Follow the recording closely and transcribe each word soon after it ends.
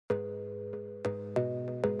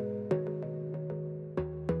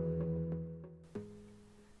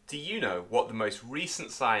Do you know what the most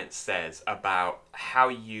recent science says about how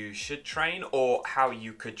you should train or how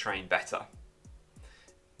you could train better?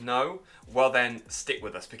 No? Well then, stick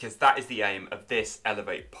with us because that is the aim of this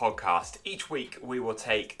Elevate podcast. Each week we will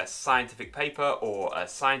take a scientific paper or a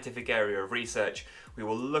scientific area of research, we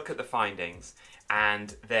will look at the findings,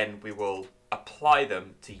 and then we will apply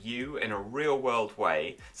them to you in a real world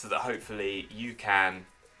way so that hopefully you can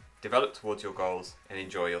develop towards your goals and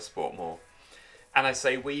enjoy your sport more. And I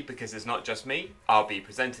say we because it's not just me. I'll be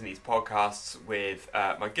presenting these podcasts with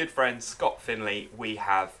my good friend Scott Finley. We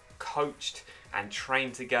have coached and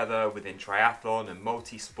trained together within triathlon and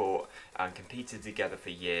multisport and competed together for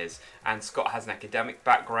years. And Scott has an academic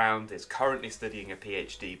background, is currently studying a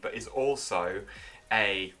PhD, but is also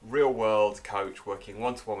a real world coach working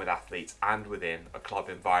one-to-one with athletes and within a club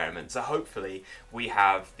environment. So hopefully we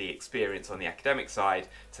have the experience on the academic side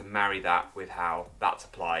to marry that with how that's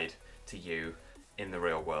applied to you in the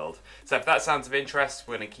real world. So if that sounds of interest,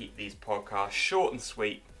 we're going to keep these podcasts short and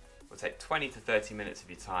sweet. We'll take 20 to 30 minutes of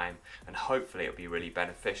your time, and hopefully it'll be really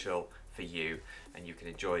beneficial for you and you can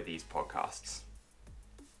enjoy these podcasts.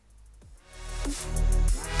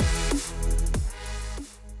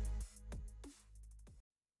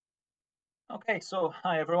 Okay, so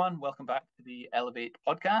hi everyone, welcome back to the Elevate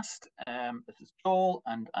podcast. This is Joel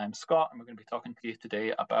and I'm Scott, and we're going to be talking to you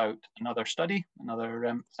today about another study,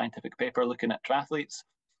 another scientific paper looking at triathletes.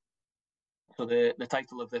 So the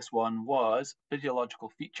title of this one was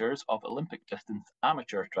Physiological Features of Olympic Distance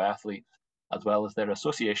Amateur Triathletes, as well as their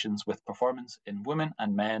associations with performance in women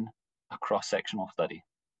and men, a cross-sectional study.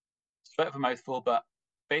 It's a bit of a mouthful, but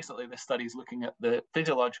basically this study is looking at the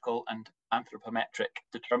physiological and anthropometric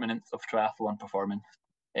determinants of triathlon performance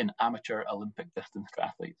in amateur Olympic distance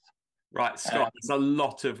triathletes. Right, Scott, there's a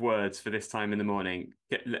lot of words for this time in the morning.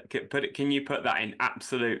 Can you put that in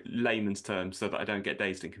absolute layman's terms so that I don't get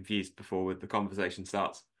dazed and confused before the conversation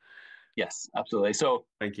starts? Yes, absolutely. So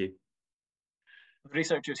Thank you. the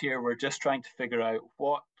researchers here were just trying to figure out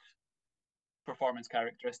what performance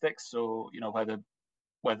characteristics, so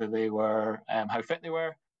whether they were how fit they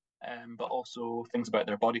were, but also things about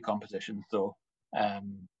their body composition. So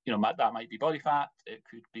that might be body fat, it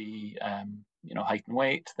could be height and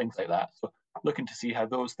weight, things like that. So looking to see how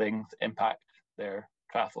those things impact their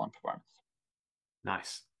triathlon performance.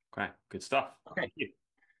 Nice. Okay, good stuff. Okay. Thank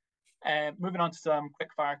you. Moving on to some quick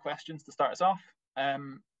fire questions to start us off.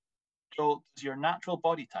 Joel, does your natural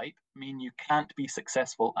body type mean you can't be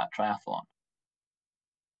successful at triathlon?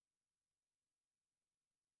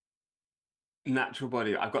 Natural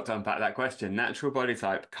body, I've got to unpack that question. Natural body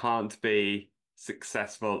type can't be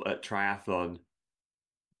successful at triathlon.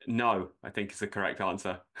 No, I think is the correct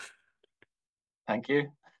answer. Thank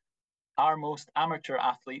you. Are most amateur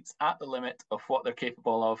athletes at the limit of what they're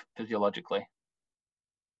capable of physiologically?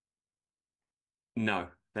 No,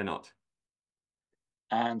 they're not.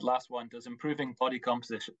 And last one, does improving body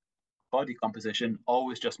composition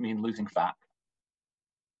always just mean losing fat?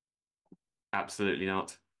 Absolutely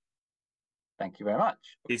not. Thank you very much.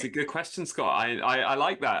 Okay. It's a good question, Scott. I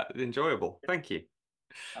like that. Enjoyable. Thank you.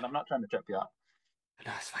 And I'm not trying to trip you up.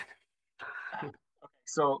 No, it's fine. Okay,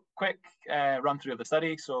 so quick run through of the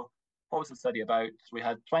study. So what was the study about? We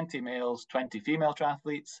had 20 males, 20 female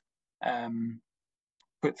triathletes,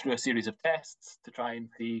 put through a series of tests to try and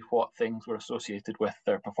see what things were associated with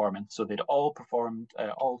their performance. So they'd all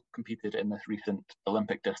competed in this recent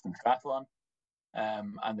Olympic distance triathlon,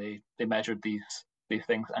 and they measured these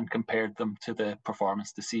things and compared them to the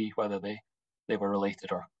performance to see whether they were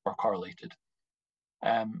related or correlated.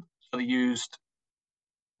 So they used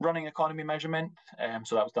running economy measurement,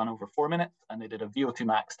 so that was done over 4 minutes, and they did a VO2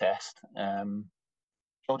 max test.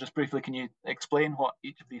 So just briefly, can you explain what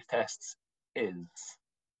each of these tests is?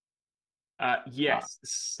 Yes.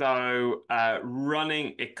 So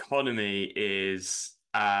running economy is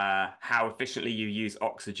how efficiently you use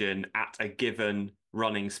oxygen at a given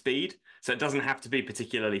running speed. So it doesn't have to be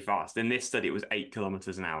particularly fast. In this study, it was 8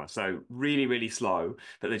 kilometers an hour. So really, really slow,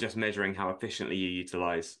 but they're just measuring how efficiently you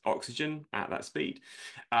utilize oxygen at that speed.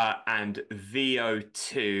 And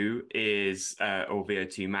VO2 is, or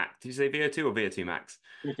VO2 max. Did you say VO2 or VO2 max?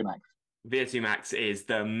 VO2 max. VO2 max is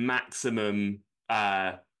the maximum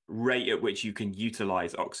rate at which you can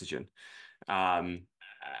utilize oxygen.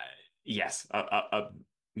 Yes, a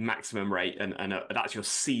maximum rate, and that's your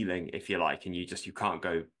ceiling, if you like, and you can't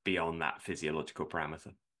go beyond that physiological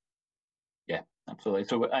parameter. Yeah, absolutely.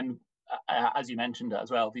 So, and as you mentioned as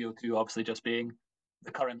well, VO2 obviously just being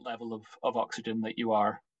the current level of oxygen that you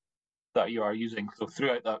are using. So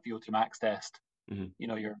throughout that VO2 max test,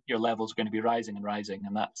 your levels are going to be rising and rising,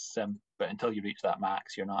 and that's but until you reach that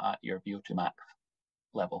max, you're not at your VO2 max.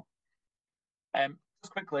 level.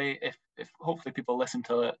 Just quickly, if hopefully people listen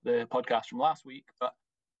to the podcast from last week, but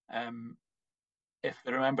if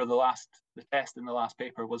they remember the test in the last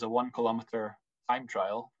paper was a 1 kilometer time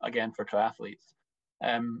trial, again for triathletes.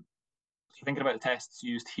 So thinking about the tests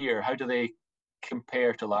used here, how do they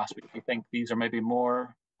compare to last week? Do you think these are maybe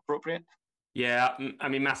more appropriate? Yeah, I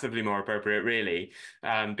mean, massively more appropriate, really,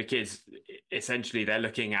 because essentially they're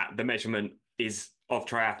looking at the measurement is of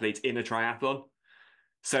triathletes in a triathlon.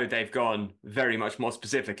 So they've gone very much more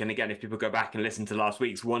specific. And again, if people go back and listen to last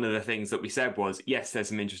week's, one of the things that we said was, yes, there's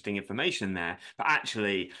some interesting information there, but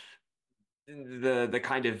actually the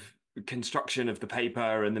kind of construction of the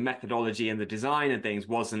paper and the methodology and the design and things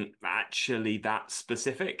wasn't actually that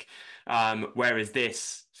specific. Whereas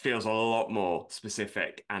this feels a lot more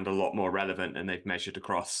specific and a lot more relevant, and they've measured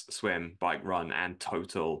across swim, bike, run, and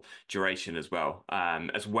total duration as well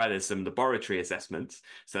as some laboratory assessments,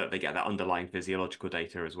 so that they get that underlying physiological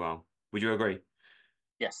data as well. Would you agree?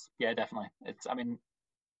 Yes, yeah, definitely. I mean,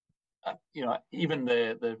 even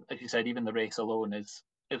as you said, even the race alone is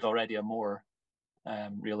already a more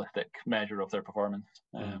realistic measure of their performance,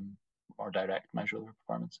 Mm. or direct measure of their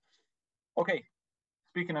performance. Okay,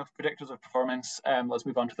 speaking of predictors of performance, let's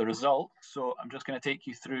move on to the results. So I'm just going to take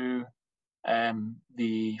you through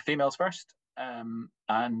the females first,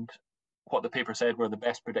 and what the paper said were the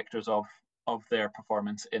best predictors of their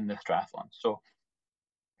performance in this triathlon. So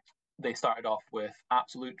they started off with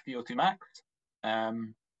absolute VO2 max,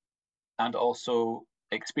 and also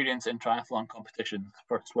experience in triathlon competitions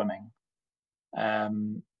for swimming.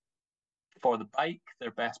 For the bike,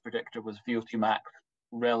 their best predictor was VO2 max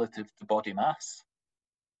relative to body mass.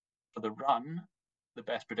 For the run, the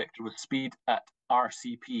best predictor was speed at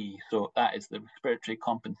RCP, so that is the respiratory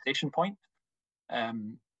compensation point.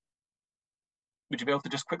 Would you be able to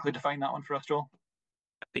just quickly define that one for us, Joel?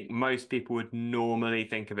 I think most people would normally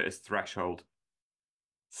think of it as threshold.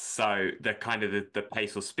 So the kind of the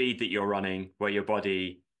pace or speed that you're running, where your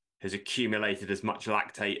body has accumulated as much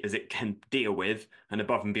lactate as it can deal with, and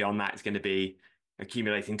above and beyond that, it's going to be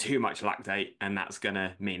accumulating too much lactate, and that's going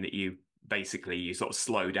to mean that you sort of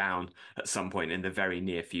slow down at some point in the very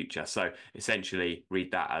near future. So essentially,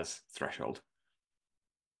 read that as threshold.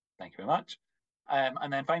 Thank you very much.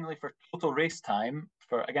 And then finally, for total race time,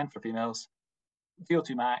 for females,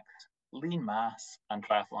 VO2 max, lean mass, and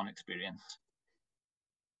triathlon experience.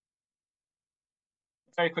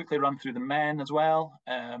 Very quickly run through the men as well.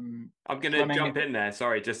 I'm going to Swimming. jump in there,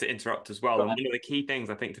 sorry, just to interrupt as well. Go And ahead. one of the key things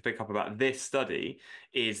I think to pick up about this study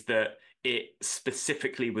is that it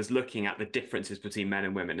specifically was looking at the differences between men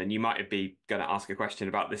and women. And you might be going to ask a question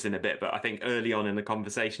about this in a bit, but I think early on in the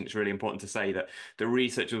conversation, it's really important to say that the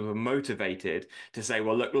researchers were motivated to say,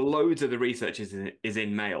 well, look, loads of the research is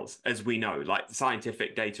in males, as we know, like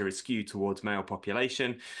scientific data is skewed towards male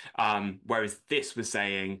population. Whereas this was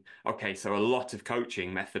saying, okay, so a lot of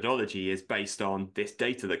coaching methodology is based on this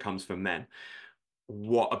data that comes from men.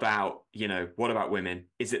 What about women?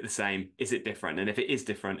 Is it the same? Is it different? And if it is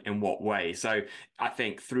different, in what way? So I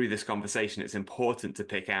think through this conversation, it's important to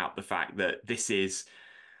pick out the fact that this is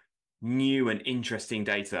new and interesting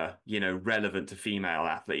data, relevant to female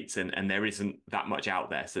athletes, and there isn't that much out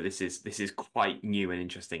there. So this is quite new and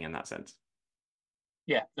interesting in that sense.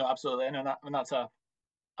 Yeah, no, absolutely. And that's a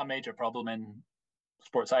major problem in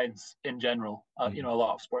sports science in general. Mm. A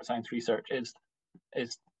lot of sports science research is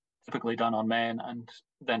typically done on men and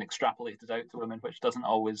then extrapolated out to women, which doesn't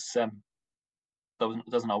always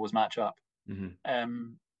match up.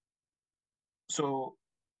 Mm-hmm. So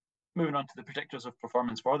moving on to the predictors of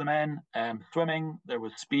performance for the men, swimming, there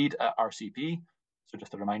was speed at RCP. So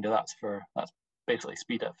just a reminder, that's basically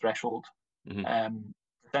speed at threshold. Mm-hmm.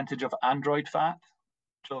 Percentage of android fat.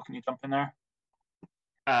 Joel, can you jump in there?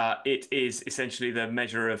 It is essentially the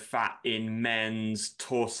measure of fat in men's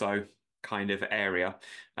torso kind of area.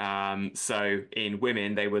 So in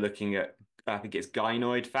women, they were looking at, I think it's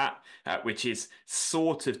gynoid fat, which is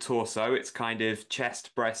sort of torso. It's kind of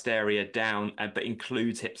chest, breast area down, but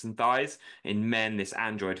includes hips and thighs. In men, this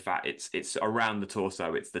android fat, it's around the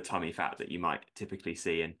torso. It's the tummy fat that you might typically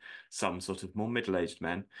see in some sort of more middle-aged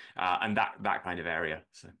men, and that kind of area.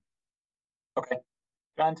 So. Okay,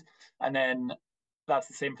 grand. And then that's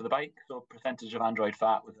the same for the bike. So percentage of android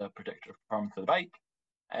fat was a predictor of performance for the bike.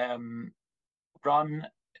 Run,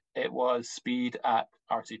 it was speed at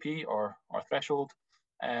RCP or threshold.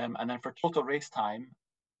 And then for total race time,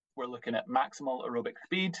 we're looking at maximal aerobic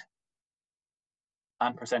speed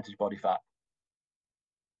and percentage body fat.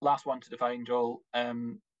 Last one to define, Joel,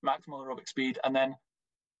 maximal aerobic speed. And then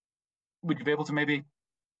would you be able to maybe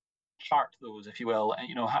chart those, if you will? And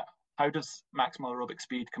how does maximal aerobic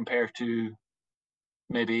speed compare to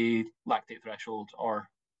maybe lactate threshold or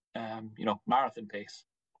marathon pace?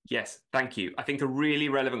 Yes, thank you. I think a really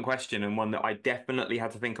relevant question and one that I definitely had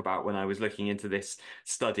to think about when I was looking into this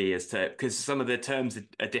study as to because some of the terms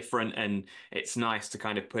are different and it's nice to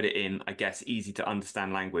kind of put it in, I guess, easy to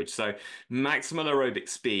understand language. So maximal aerobic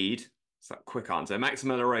speed, it's that quick answer.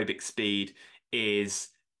 Maximal aerobic speed is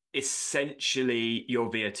essentially your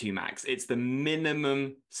VO2 max. It's the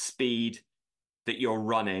minimum speed that you're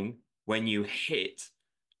running when you hit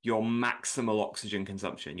your maximal oxygen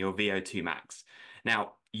consumption, your VO2 max.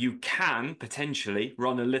 Now, you can potentially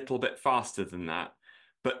run a little bit faster than that,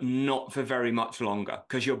 but not for very much longer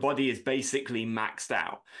because your body is basically maxed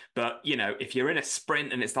out. But, if you're in a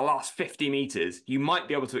sprint and it's the last 50 meters, you might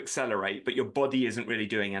be able to accelerate, but your body isn't really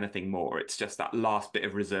doing anything more. It's just that last bit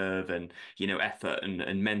of reserve and, effort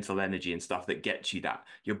and mental energy and stuff that gets you that.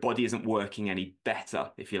 Your body isn't working any better,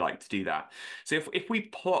 if you like to do that. So if we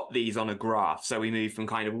plot these on a graph, so we move from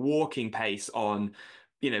kind of walking pace on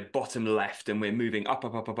bottom left, and we're moving up,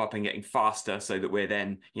 up, up, up, up, and getting faster so that we're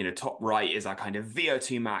then, top right is our kind of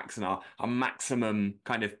VO2 max and our maximum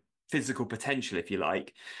kind of physical potential, if you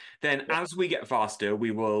like. Then Yeah. as we get faster,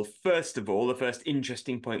 we will, first of all, the first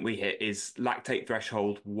interesting point we hit is lactate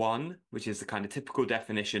threshold 1, which is the kind of typical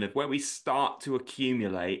definition of where we start to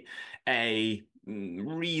accumulate a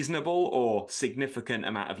reasonable or significant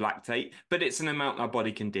amount of lactate, but it's an amount our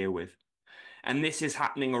body can deal with. And this is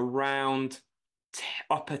happening around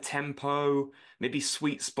upper tempo, maybe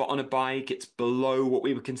sweet spot on a bike. It's below what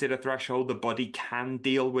we would consider threshold. The body can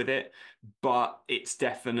deal with it, but it's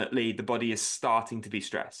definitely the body is starting to be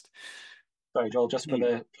stressed. Sorry, Joel, just for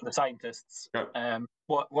Hmm. the scientists, Go.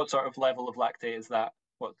 what sort of level of lactate is that?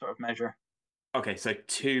 What sort of measure? Okay, so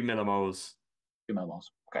 2 millimoles. 2 millimoles.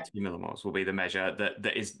 Okay. 2 millimoles will be the measure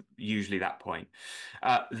that is usually that point.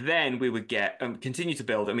 Then we would get continue to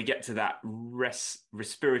build, and we get to that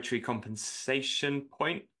respiratory compensation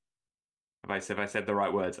point. Have I said the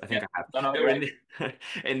right words? I Yeah. think I have. No, no, you're They're right.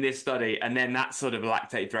 in this study, and then that's sort of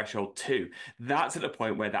lactate threshold 2. That's at the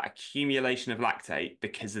point where that accumulation of lactate,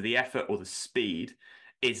 because of the effort or the speed,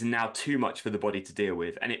 is now too much for the body to deal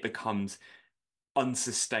with, and it becomes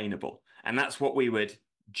unsustainable. And that's what we would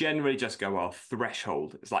generally just go, well,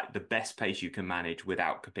 threshold. It's like the best pace you can manage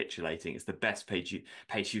without capitulating. It's the best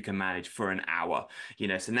pace you can manage for an hour.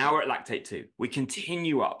 So now we're at lactate 2. We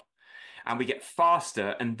continue up and we get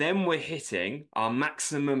faster, and then we're hitting our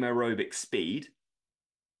maximum aerobic speed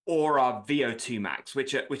or our VO2 max,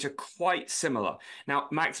 which are quite similar. Now,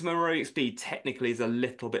 maximum aerobic speed technically is a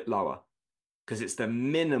little bit lower because it's the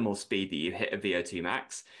minimal speed that you hit a VO2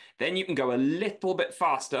 max. Then you can go a little bit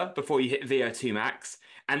faster before you hit VO2 max,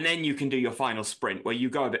 and then you can do your final sprint where you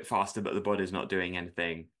go a bit faster, but the body's not doing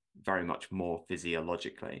anything very much more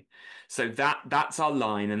physiologically. So that's our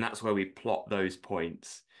line, and that's where we plot those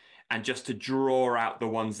points. And just to draw out the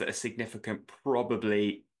ones that are significant,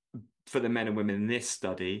 probably for the men and women in this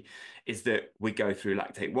study, is that we go through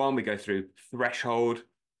lactate 1, we go through threshold,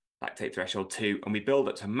 lactate threshold 2, and we build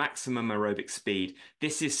up to maximum aerobic speed.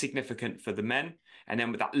 This is significant for the men. And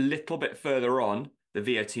then with that little bit further on, the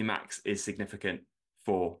VO2 max is significant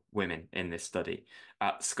for women in this study.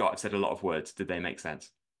 Scott, I've said a lot of words. Did they make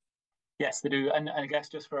sense? Yes, they do. And I guess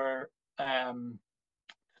just for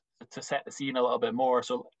to set the scene a little bit more,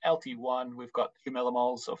 so LT1, we've got 2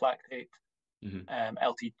 millimoles of lactate. Mhm.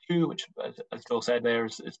 LT2, which, as Joel said,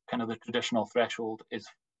 is kind of the traditional threshold, is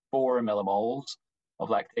 4 millimoles of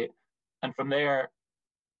lactate. And from there,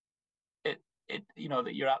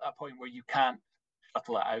 that you're at that point where you can't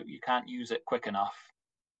shuttle it out, you can't use it quick enough,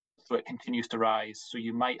 so it continues to rise. So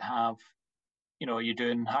you might have, you're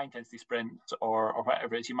doing high intensity sprints or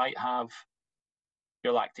whatever it is, you might have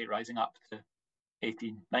your lactate rising up to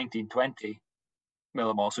 18, 19, 20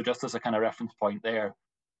 millimoles. So just as a kind of reference point there,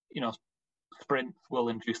 you know, sprint will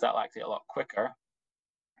induce that lactate a lot quicker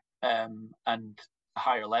and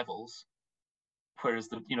higher levels. Whereas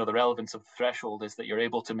the relevance of the threshold is that you're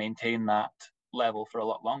able to maintain that level for a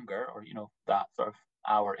lot longer, or that sort of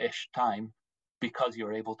hour-ish time, because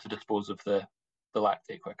you're able to dispose of the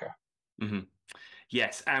lactate quicker. Mhm.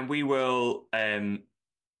 Yes, and we will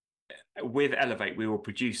with Elevate, we will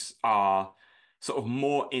produce our sort of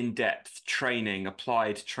more in-depth training,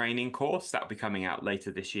 applied training course that will be coming out later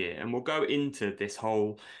this year. And we'll go into this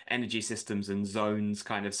whole energy systems and zones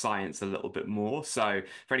kind of science a little bit more. So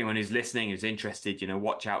for anyone who's listening, who's interested,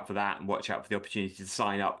 watch out for that and watch out for the opportunity to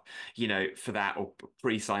sign up, for that or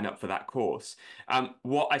pre-sign up for that course.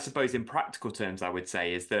 What I suppose in practical terms, I would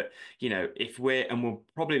say is that, if and we'll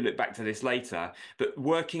probably look back to this later, but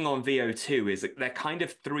working on VO2 is they're kind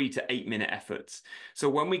of 3 to 8 minute efforts. So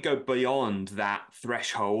when we go beyond that, that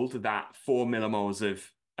threshold, that 4 millimoles of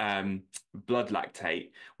blood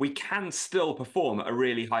lactate, we can still perform at a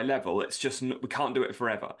really high level. It's just we can't do it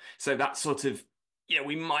forever. So that's sort of,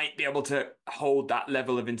 we might be able to hold that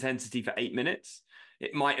level of intensity for 8 minutes.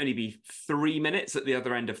 It might only be 3 minutes at the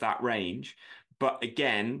other end of that range. But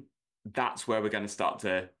again, that's where we're going to start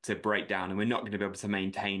to break down, and we're not going to be able to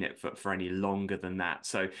maintain it for any longer than that.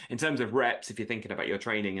 So in terms of reps, if you're thinking about your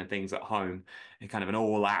training and things at home, kind of an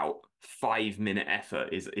all-out 5 minute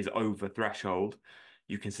effort is over threshold.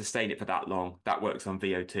 You can sustain it for that long. That works on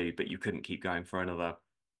VO2, but you couldn't keep going for another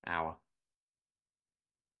hour.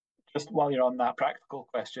 Just while you're on that practical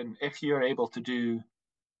question, if you're able to do,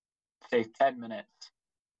 say, 10 minutes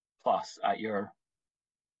plus at your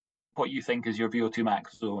what you think is your VO2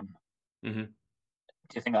 max zone, Mm-hmm.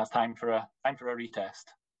 do you think that's time for a retest?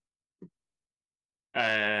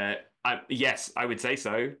 Yes, I would say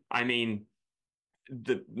so. I mean,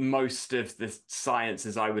 the most of the science,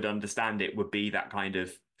 as I would understand it, would be that kind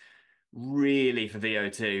of really for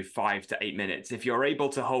VO2, 5 to 8 minutes. If you're able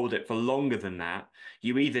to hold it for longer than that,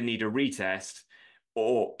 you either need a retest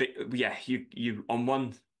or yeah, you on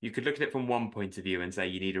one you could look at it from one point of view and say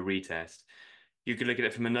you need a retest. You could look at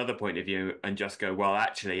it from another point of view and just go, well,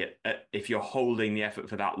 actually, if you're holding the effort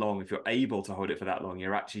for that long, if you're able to hold it for that long,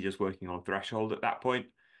 you're actually just working on threshold at that point.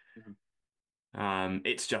 Mhm.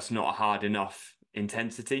 It's just not a hard enough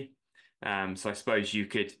intensity. So I suppose you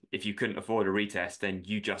could, if you couldn't afford a retest, then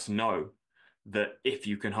you just know that if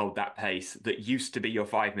you can hold that pace that used to be your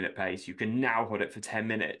 5 minute pace, you can now hold it for 10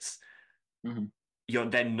 minutes. Mm-hmm.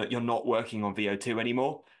 You're not working on VO2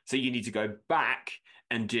 anymore. So you need to go back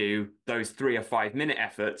and do those 3 or 5 minute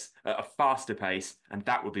efforts at a faster pace, and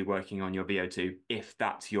that would be working on your VO2 if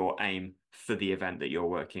that's your aim for the event that you're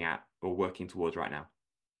working at or working towards right now.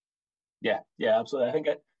 Yeah, absolutely. I think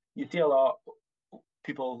you see a lot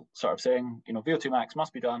people sort of saying, VO2 max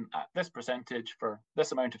must be done at this percentage for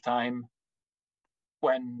this amount of time,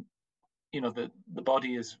 when the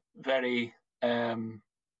body is very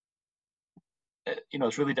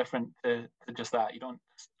it's really different to just that. You don't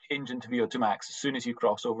change into VO2 max as soon as you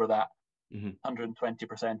cross over that Mm-hmm.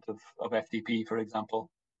 120% of FTP, for example.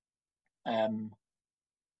 Um,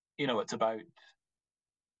 it's about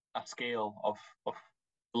a scale of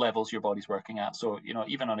levels your body's working at. So,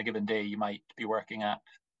 even on a given day, you might be working at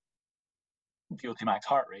VO2 max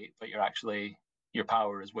heart rate, but your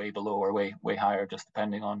power is way below or way higher, just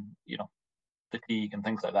depending on, fatigue and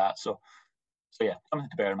things like that. So yeah, something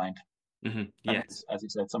to bear in mind. Mm-hmm. And Yes. as you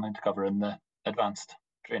said, something to cover in the advanced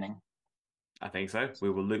training. I think so.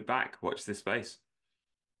 We will look back, watch this space.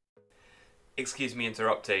 Excuse me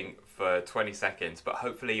interrupting for 20 seconds, but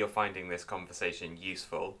hopefully you're finding this conversation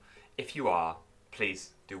useful. If you are,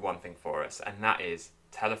 please do one thing for us, and that is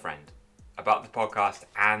tell a friend about the podcast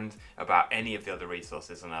and about any of the other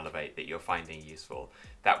resources on Elevate that you're finding useful.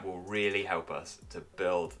 That will really help us to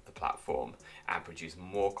build the platform and produce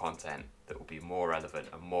more content that will be more relevant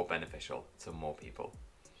and more beneficial to more people.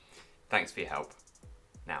 Thanks for your help.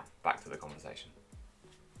 Now, back to the conversation.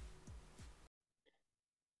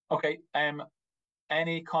 Okay.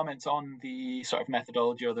 Any comments on the sort of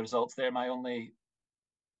methodology or the results there? My only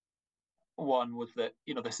one was that,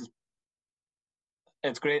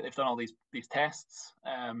 it's great they've done all these tests.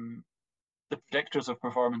 The predictors of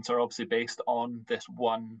performance are obviously based on this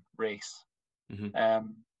one race. Mm-hmm.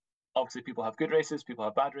 Obviously, people have good races, people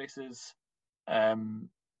have bad races.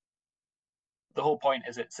 The whole point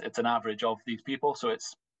is it's an average of these people, so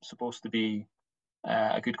it's supposed to be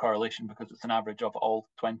a good correlation because it's an average of all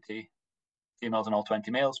 20 females and all 20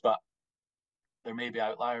 males, but there may be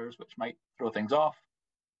outliers which might throw things off.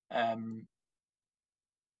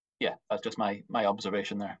 Yeah, that's just my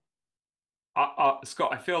observation there.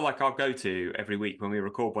 Scott, I feel like our go-to every week when we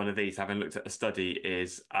record one of these, having looked at the study,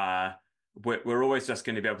 is we're always just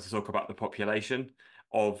going to be able to talk about the population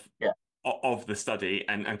of Yeah. of the study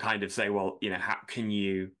and kind of say, well, how can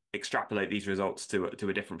you extrapolate these results to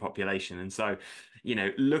a different population? And so,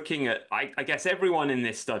 looking at, I guess everyone in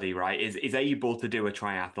this study, right, is able to do a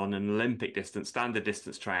triathlon, an Olympic distance, standard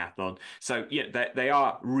distance triathlon. So yeah, they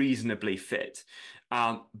are reasonably fit,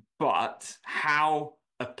 but how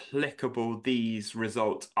applicable these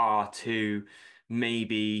results are to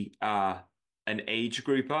maybe an age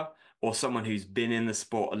grouper or someone who's been in the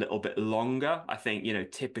sport a little bit longer. I think,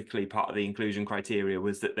 typically part of the inclusion criteria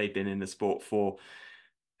was that they've been in the sport for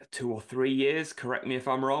 2 or 3 years. Correct me if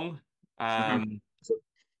I'm wrong. Mm-hmm.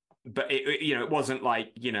 But it wasn't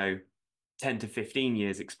like, 10 to 15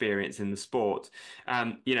 years experience in the sport.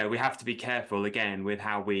 We have to be careful again with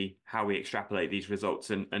how we extrapolate these results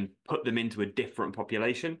and put them into a different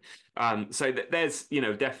population. So that there's,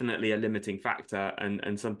 definitely a limiting factor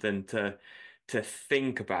and something to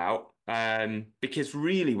think about. Because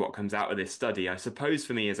really what comes out of this study, I suppose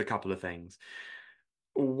for me, is a couple of things.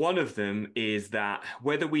 One of them is that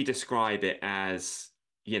whether we describe it as,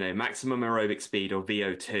 maximum aerobic speed or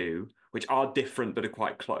VO2, which are different but are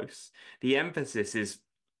quite close, the emphasis is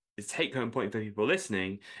the take home point for people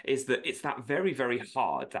listening is that it's that very, very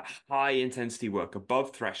hard, that high intensity work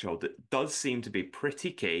above threshold that does seem to be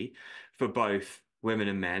pretty key for both women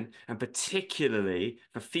and men, and particularly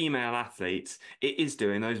for female athletes. It is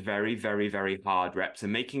doing those very, very, very hard reps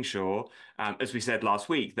and making sure, as we said last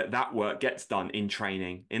week, that that work gets done in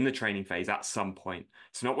training, in the training phase at some point.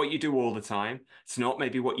 It's not what you do all the time. It's not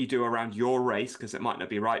maybe what you do around your race because it might not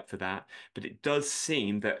be right for that. But it does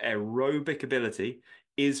seem that aerobic ability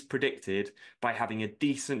is predicted by having a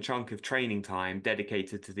decent chunk of training time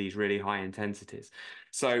dedicated to these really high intensities.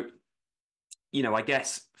 So, I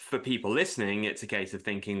guess for people listening, it's a case of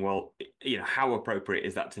thinking, well, how appropriate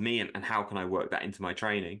is that to me and how can I work that into my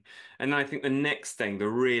training? And then I think the next thing, the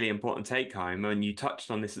really important take home, and you touched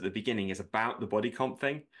on this at the beginning, is about the body comp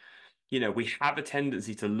thing. We have a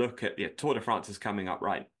tendency to look at, Tour de France is coming up,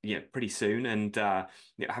 right, pretty soon, and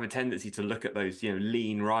have a tendency to look at those,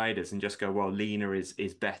 lean riders and just go, well, leaner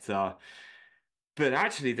is better. But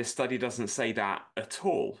actually, this study doesn't say that at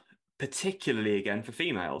all, particularly again for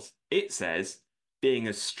females. It says being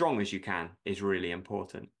as strong as you can is really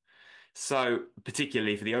important. So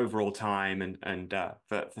particularly for the overall time and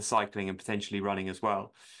for cycling and potentially running as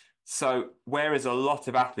well. So whereas a lot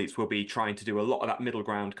of athletes will be trying to do a lot of that middle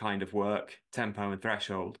ground kind of work, tempo and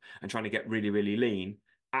threshold, and trying to get really, really lean,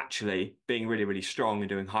 actually being really, really strong and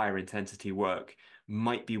doing higher intensity work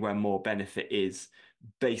might be where more benefit is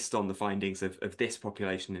based on the findings of this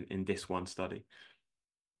population in this one study.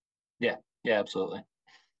 Yeah, yeah, absolutely.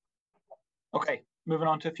 Okay, moving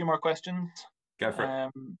on to a few more questions. Go for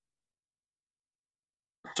it.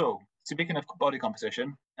 So speaking of body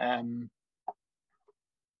composition,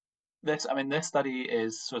 this study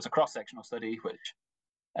it's a cross-sectional study, which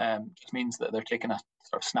just means that they're taking a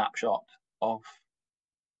sort of snapshot of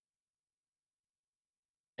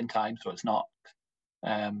in time, so it's not,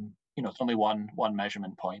 it's only one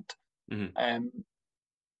measurement point. Mhm.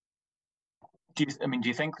 Do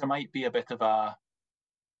you think there might be a bit of a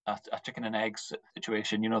chicken and egg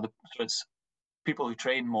situation? So it's people who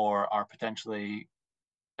train more are potentially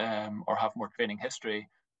or have more training history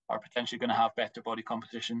are potentially going to have better body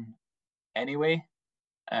composition anyway.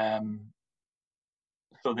 Um,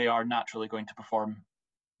 so they are naturally going to perform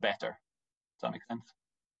better. Does that make sense?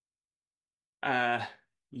 Uh,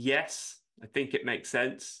 yes, I think it makes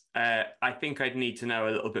sense. I think I'd need to know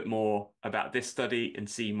a little bit more about this study and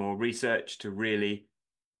see more research to really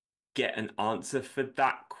get an answer for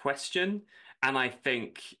that question. And I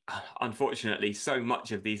think, unfortunately, so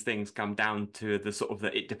much of these things come down to the sort of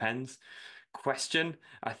the it depends question.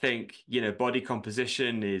 I think, body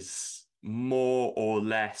composition is more or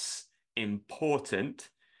less important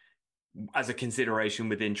as a consideration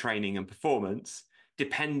within training and performance,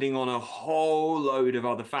 depending on a whole load of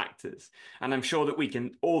other factors. And I'm sure that we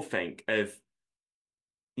can all think of,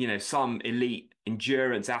 some elite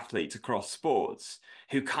endurance athletes across sports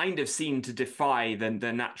who kind of seem to defy the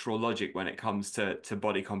natural logic when it comes to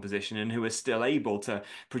body composition and who are still able to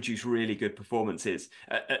produce really good performances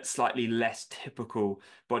at slightly less typical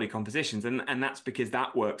body compositions. And that's because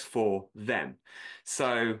that works for them.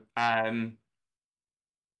 So,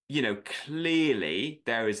 clearly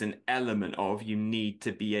there is an element of you need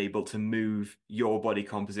to be able to move your body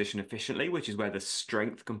composition efficiently, which is where the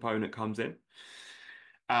strength component comes in.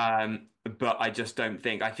 But I just don't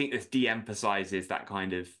think, I think this de-emphasizes that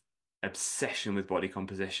kind of obsession with body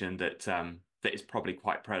composition that is probably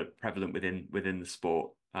quite prevalent within the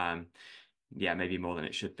sport. Yeah, maybe more than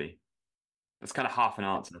it should be. That's kind of half an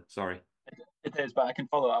answer. Sorry. It is, but I can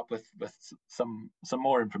follow up with some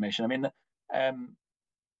more information. Um,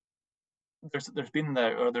 there's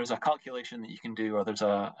a calculation that you can do, or there's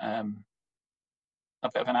a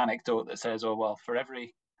bit of an anecdote that says, oh well, for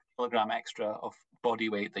every kilogram extra of body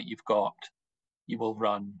weight that you've got, you will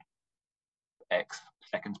run X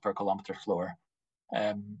seconds per kilometer slower.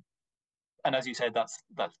 And as you said, that's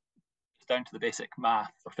down to the basic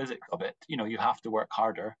math or physics of it. You have to work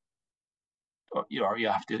harder, or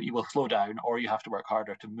you will slow down, or you have to work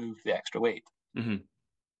harder to move the extra weight. Hmm.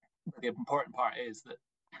 But the important part is that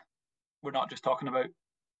we're not just talking about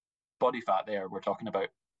body fat there; we're talking about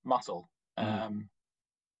muscle. Hmm.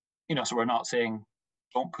 So we're not saying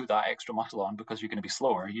don't put that extra muscle on because you're going to be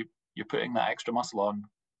slower. You're putting that extra muscle on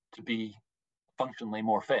to be functionally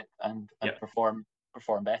more fit and Yeah. perform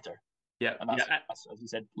better. Yeah. And Yeah. that's as you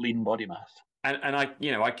said, lean body mass. And I,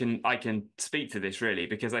 I can speak to this really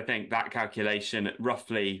because I think that calculation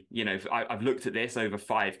roughly, I've looked at this over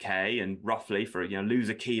 5K and roughly for, lose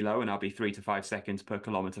a kilo and I'll be 3 to 5 seconds per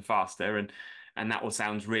kilometer faster. And that all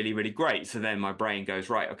sounds really, really great. So then my brain goes,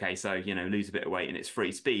 right, okay, so, lose a bit of weight and it's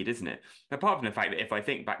free speed, isn't it? Apart from the fact that if I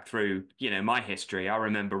think back through, my history, I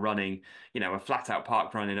remember running, a flat out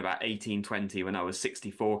park run in about 1820 when I was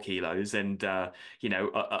 64 kilos and, a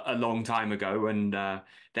long time ago. And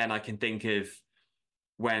then I can think of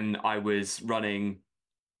when I was running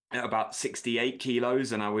at about 68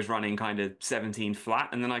 kilos and I was running kind of 17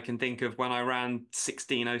 flat. And then I can think of when I ran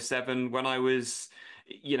 1607 when I was,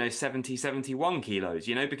 70, 71 kilos,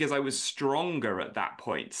 because I was stronger at that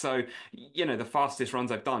point. So, the fastest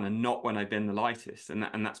runs I've done are not when I've been the lightest.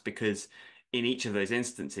 And that's because in each of those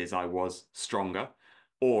instances, I was stronger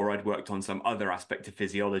or I'd worked on some other aspect of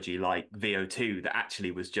physiology like VO2 that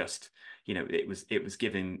actually was just, it was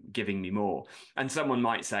giving me more. And someone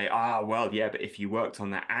might say, well, yeah, but if you worked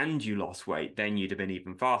on that and you lost weight, then you'd have been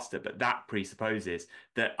even faster. But that presupposes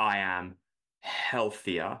that I am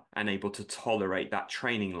healthier and able to tolerate that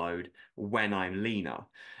training load when I'm leaner.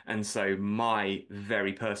 And so my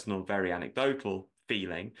very personal, very anecdotal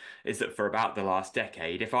feeling is that for about the last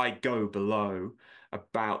decade, if I go below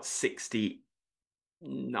about 69,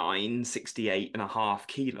 68.5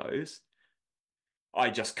 kilos, I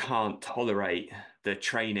just can't tolerate the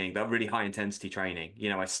training, the really high intensity training.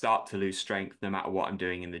 I start to lose strength no matter what I'm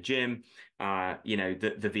doing in the gym. The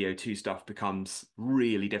VO2 stuff becomes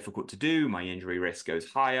really difficult to do. My injury risk goes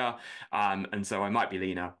higher. And so I might be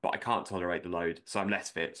leaner, but I can't tolerate the load. So I'm less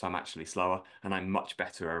fit. So I'm actually slower and I'm much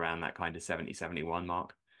better around that kind of 70, 71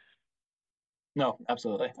 mark. No,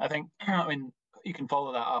 absolutely. I think I mean you can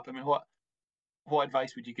follow that up. I mean, what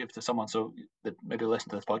advice would you give to someone so that maybe listen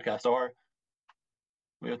to this podcast or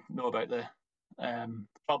we know about the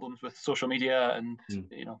problems with social media and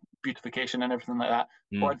Mm. beautification and everything like that?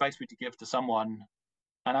 What Mm. advice would you give to someone,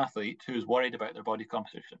 an athlete who's worried about their body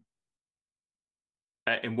composition?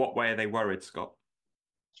 In what way are they worried, Scott?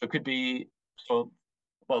 So it could be so.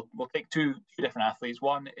 Well, we'll take two different athletes.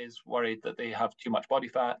 One is worried that they have too much body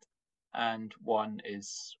fat, and one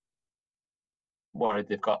is worried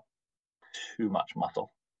they've got too much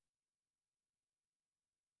muscle.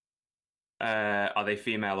 Are they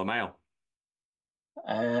female or male?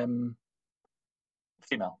 Um,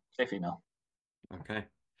 Female, say female. Okay.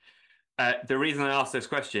 The reason I ask those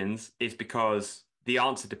questions is because the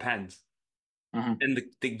answer depends. Mm-hmm. And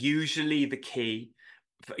usually the key,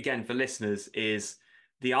 again, for listeners, is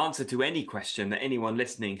the answer to any question that anyone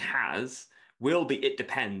listening has will be it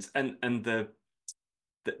depends. And the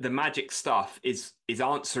magic stuff is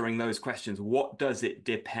answering those questions. What does it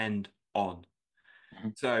depend on? Mm-hmm.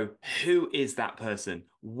 So, who is that person?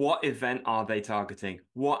 What event are they targeting?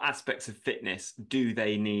 What aspects of fitness do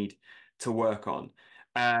they need to work on?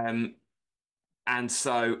 Um, and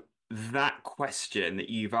so that question that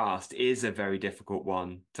you've asked is a very difficult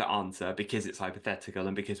one to answer because it's hypothetical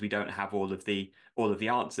and because we don't have all of the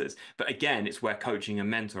answers. But again, it's where coaching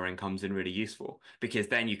and mentoring comes in really useful because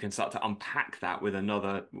then you can start to unpack that with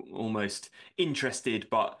another almost interested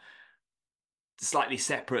but slightly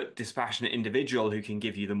separate, dispassionate individual who can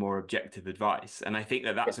give you the more objective advice. And I think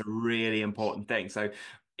that Yeah. that's a really important thing. So,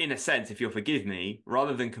 in a sense, if you'll forgive me,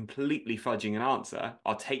 rather than completely fudging an answer,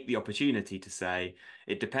 I'll take the opportunity to say,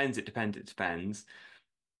 it depends, it depends, it depends.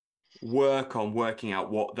 Work on working out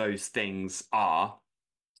what those things are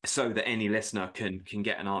so that any listener can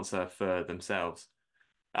get an answer for themselves.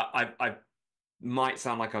 I might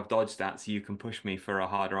sound like I've dodged that, so you can push me for a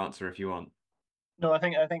harder answer if you want. No, I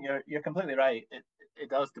think you're completely right. It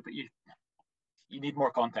does, but you need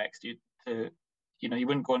more context. To you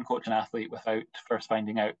wouldn't go and coach an athlete without first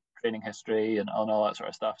finding out training history and all that sort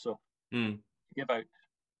of stuff. So Mm, to give out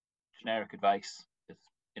generic advice is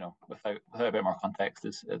without a bit more context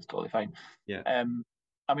is totally fine. yeah. Um,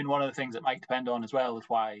 I mean, one of the things that might depend on as well is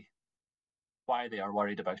why they are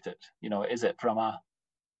worried about it. Is it from a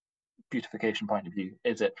beautification point of view?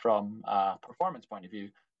 Is it from a performance point of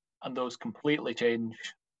view? And those completely change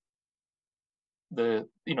the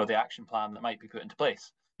action plan that might be put into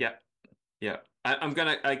place. Yeah. Yeah, I'm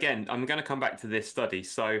gonna come back to this study.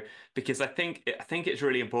 So because I think it's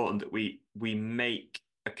really important that we make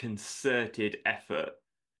a concerted effort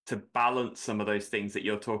to balance some of those things that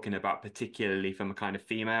you're talking about, particularly from a kind of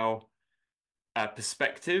female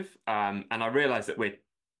perspective. And I realize that we're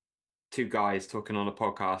two guys talking on a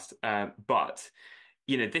podcast, but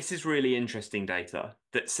this is really interesting data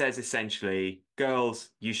that says essentially, girls,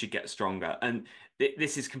 you should get stronger. And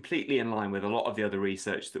this is completely in line with a lot of the other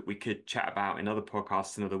research that we could chat about in other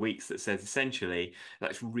podcasts and other weeks that says essentially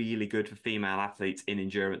that's really good for female athletes in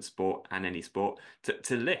endurance sport and any sport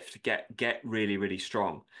to lift, get really, really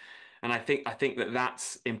strong. And I think that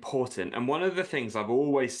that's important. And one of the things I've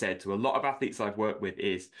always said to a lot of athletes I've worked with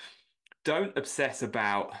is don't obsess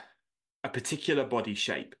about a particular body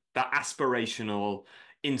shape, that aspirational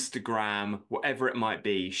Instagram, whatever it might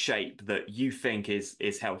be, shape that you think is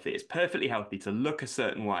healthy. It's perfectly healthy to look a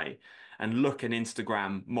certain way and look an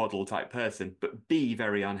Instagram model type person, but be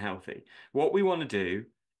very unhealthy. What we want to do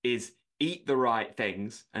is eat the right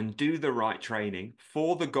things and do the right training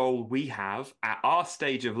for the goal we have at our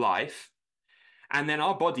stage of life, and then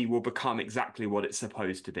our body will become exactly what it's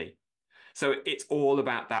supposed to be. So it's all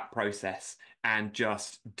about that process and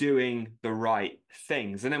just doing the right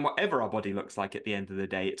things. And then whatever our body looks like at the end of the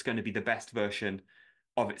day, it's going to be the best version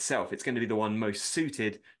of itself. It's going to be the one most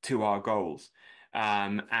suited to our goals.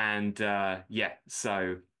 Yeah,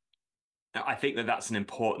 so I think that that's an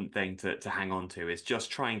important thing to hang on to is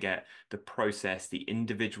just try and get the process, the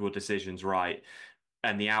individual decisions right,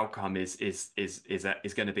 and the outcome is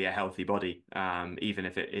going to be a healthy body, even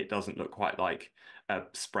if it doesn't look quite like a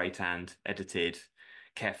spray tanned, edited,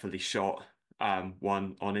 carefully shot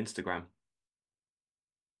one on Instagram.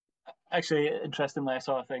 Actually, interestingly, I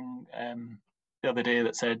saw a thing the other day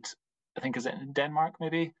that said, I think is it in Denmark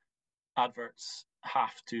maybe, adverts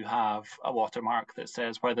have to have a watermark that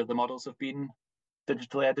says whether the models have been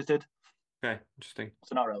digitally edited. Okay, interesting.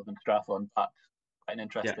 So not relevant to triathlon, but quite an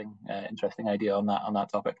Yeah. interesting idea on that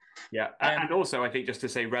topic. Yeah, and Um, also I think just to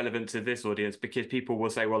say relevant to this audience because people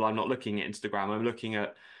will say, well, I'm not looking at Instagram, I'm looking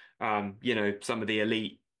at some of the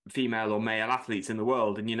elite female or male athletes in the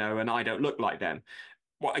world, and I don't look like them.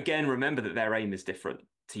 Well, again, remember that their aim is different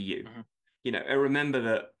to you. mhm. Remember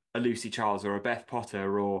that a Lucy Charles or a Beth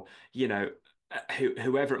Potter or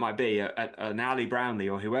whoever it might be, an Ali Brownlee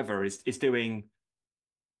or whoever is doing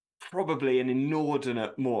probably an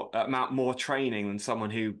inordinate more amount more training than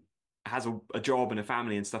someone who has a job and a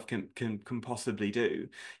family and stuff can possibly do.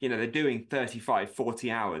 They're doing 35,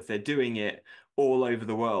 40 hours. They're doing it all over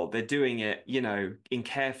the world. They're doing it, in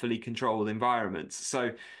carefully controlled environments.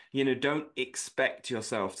 So, don't expect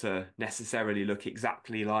yourself to necessarily look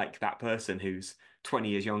exactly like that person who's 20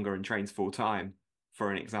 years younger and trains full time,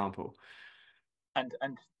 for an example. And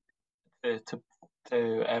to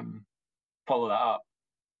follow that up,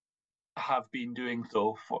 have been doing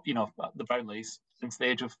so for the Brownlees since the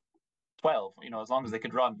age of 12. As long as they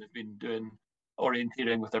could run, they've been doing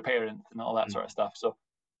orienteering with their parents and all that sort of Mm. stuff. So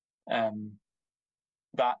um,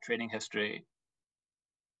 that training history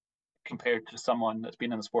compared to someone that's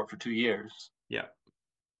been in the sport for 2 years, Yeah.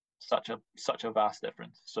 such a vast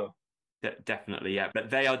difference. So Definitely, yeah.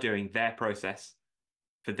 But they are doing their process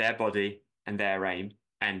for their body and their aim.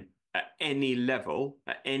 And at any level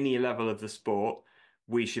of the sport,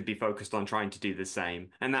 we should be focused on trying to do the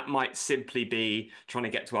same. And that might simply be trying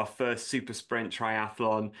to get to our first super sprint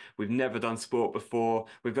triathlon. We've never done sport before.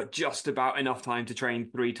 We've got just about enough time to train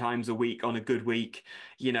 3 times a week on a good week,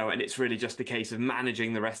 and it's really just a case of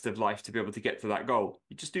managing the rest of life to be able to get to that goal.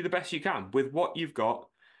 You just do the best you can with what you've got,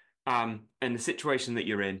 and the situation that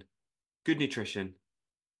you're in. Good nutrition,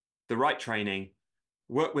 the right training,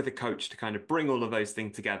 work with a coach to kind of bring all of those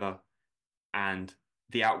things together, and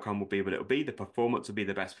the outcome will be what it'll be. The performance will be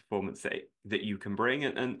the best performance that you can bring,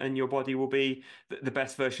 and your body will be the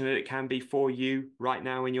best version that it can be for you right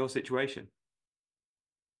now in your situation.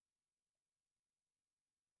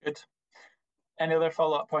 good. Any other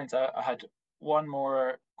follow-up points? I had one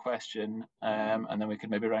more question, and then we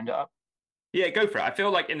could maybe round it up. Yeah, go for it. I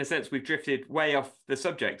feel like, in a sense, we've drifted way off the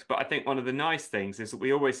subject, but I think one of the nice things is that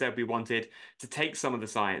we always said we wanted to take some of the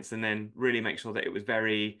science and then really make sure that it was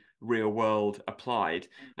very real world applied.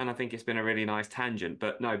 And I think it's been a really nice tangent.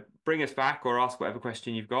 But no, bring us back or ask whatever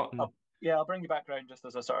question you've got. And Yeah, I'll bring you back around just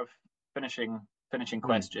as a sort of finishing Hmm.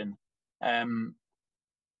 question. Um,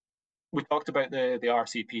 we talked about the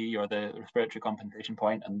RCP or the respiratory compensation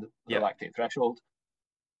point and the Yeah. lactate threshold.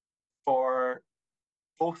 For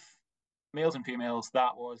both males and females,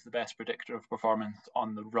 that was the best predictor of performance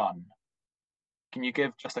on the run. Can you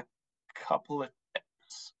give just a couple of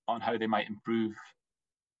tips on how they might improve?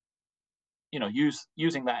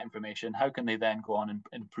 Using that information, how can they then go on and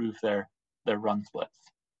improve their run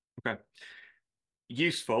splits? Okay.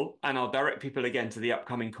 Useful, and I'll direct people again to the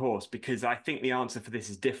upcoming course because I think the answer for this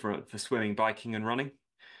is different for swimming, biking, and running.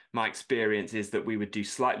 My experience is that we would do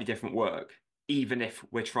slightly different work, even if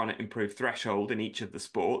we're trying to improve threshold in each of the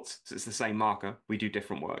sports. So it's the same marker, we do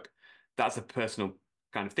different work. That's a personal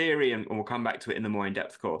kind of theory, and we'll come back to it in the more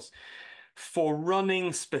in-depth course. For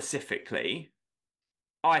running specifically,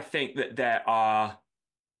 I think that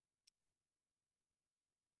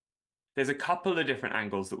there's a couple of different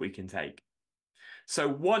angles that we can take. So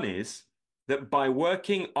one is that by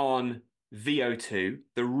working on VO2,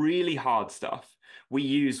 the really hard stuff, we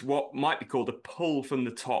use what might be called a pull from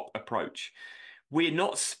the top approach. We're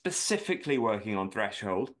not specifically working on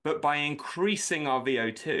threshold, but by increasing our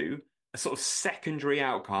VO2, a sort of secondary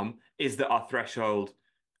outcome is that our threshold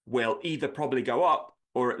will either probably go up,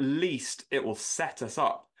 or at least it will set us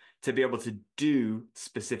up to be able to do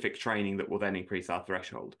specific training that will then increase our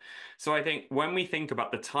threshold. So I think when we think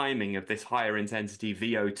about the timing of this higher intensity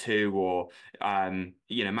VO2 or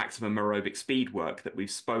maximum aerobic speed work that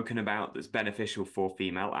we've spoken about that's beneficial for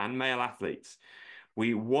female and male athletes,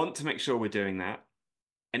 we want to make sure we're doing that.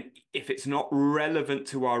 And if it's not relevant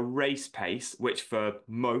to our race pace, which for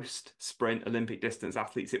most sprint Olympic distance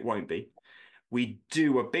athletes it won't be, we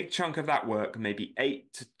do a big chunk of that work, maybe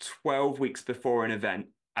 8 to 12 weeks before an event,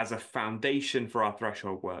 as a foundation for our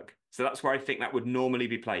threshold work. So that's where I think that would normally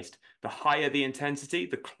be placed. The higher the intensity,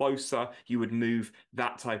 the closer you would move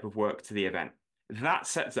that type of work to the event. That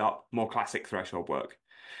sets up more classic threshold work.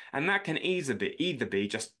 And that can either be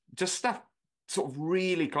just stuff sort of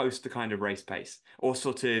really close to kind of race pace, or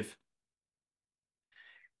sort of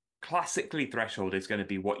classically threshold is going to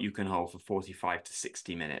be what you can hold for 45 to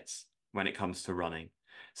 60 minutes when it comes to running.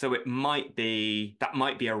 So that might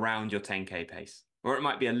be around your 10K pace, or it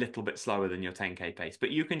might be a little bit slower than your 10K pace,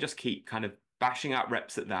 but you can just keep kind of bashing out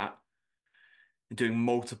reps at that, doing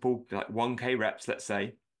multiple, like 1K reps, let's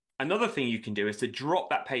say. Another thing you can do is to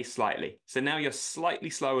drop that pace slightly. So now you're slightly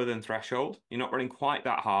slower than threshold. You're not running quite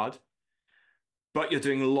that hard, but you're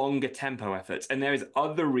doing longer tempo efforts. And there is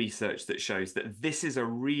other research that shows that this is a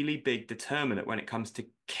really big determinant when it comes to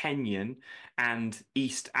Kenyan and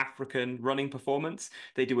East African running performance.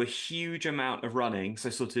 They do a huge amount of running, so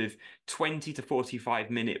sort of 20 to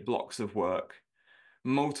 45-minute blocks of work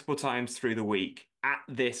multiple times through the week at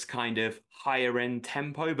this kind of higher end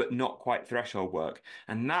tempo, but not quite threshold work.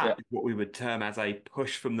 And that is what we would term as a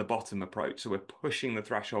push from the bottom approach. So we're pushing the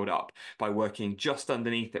threshold up by working just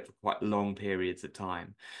underneath it for quite long periods of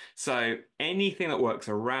time. So anything that works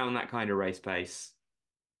around that kind of race pace,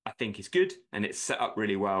 I think is good. And it's set up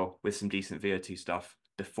really well with some decent VO2 stuff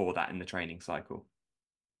before that in the training cycle.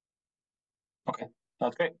 Okay,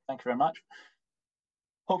 that's great. Thank you very much.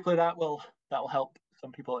 Hopefully that will help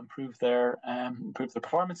some people improve their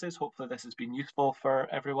performances. Hopefully this has been useful for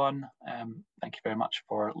everyone. Thank you very much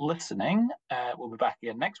for listening. We'll be back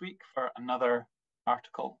again next week for another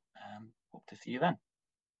article. Hope to see you then.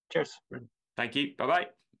 Cheers. Thank you. Bye-bye.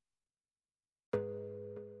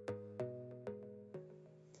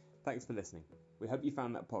 Thanks for listening. We hope you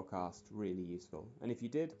found that podcast really useful. And if you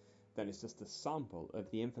did, then it's just a sample of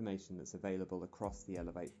the information that's available across the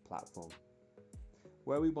Elevate platform.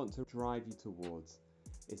 Where we want to drive you towards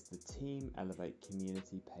is the Team Elevate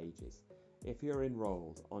community pages. If you're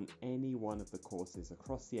enrolled on any one of the courses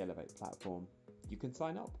across the Elevate platform, you can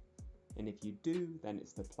sign up. And if you do, then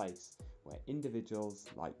it's the place where individuals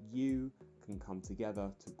like you can come together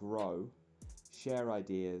to grow, share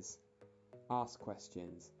ideas, ask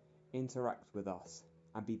questions, interact with us,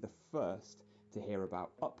 and be the first to hear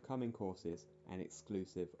about upcoming courses and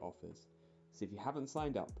exclusive offers. So if you haven't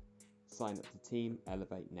signed up, sign up to Team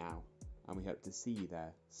Elevate now, and we hope to see you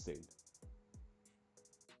there soon.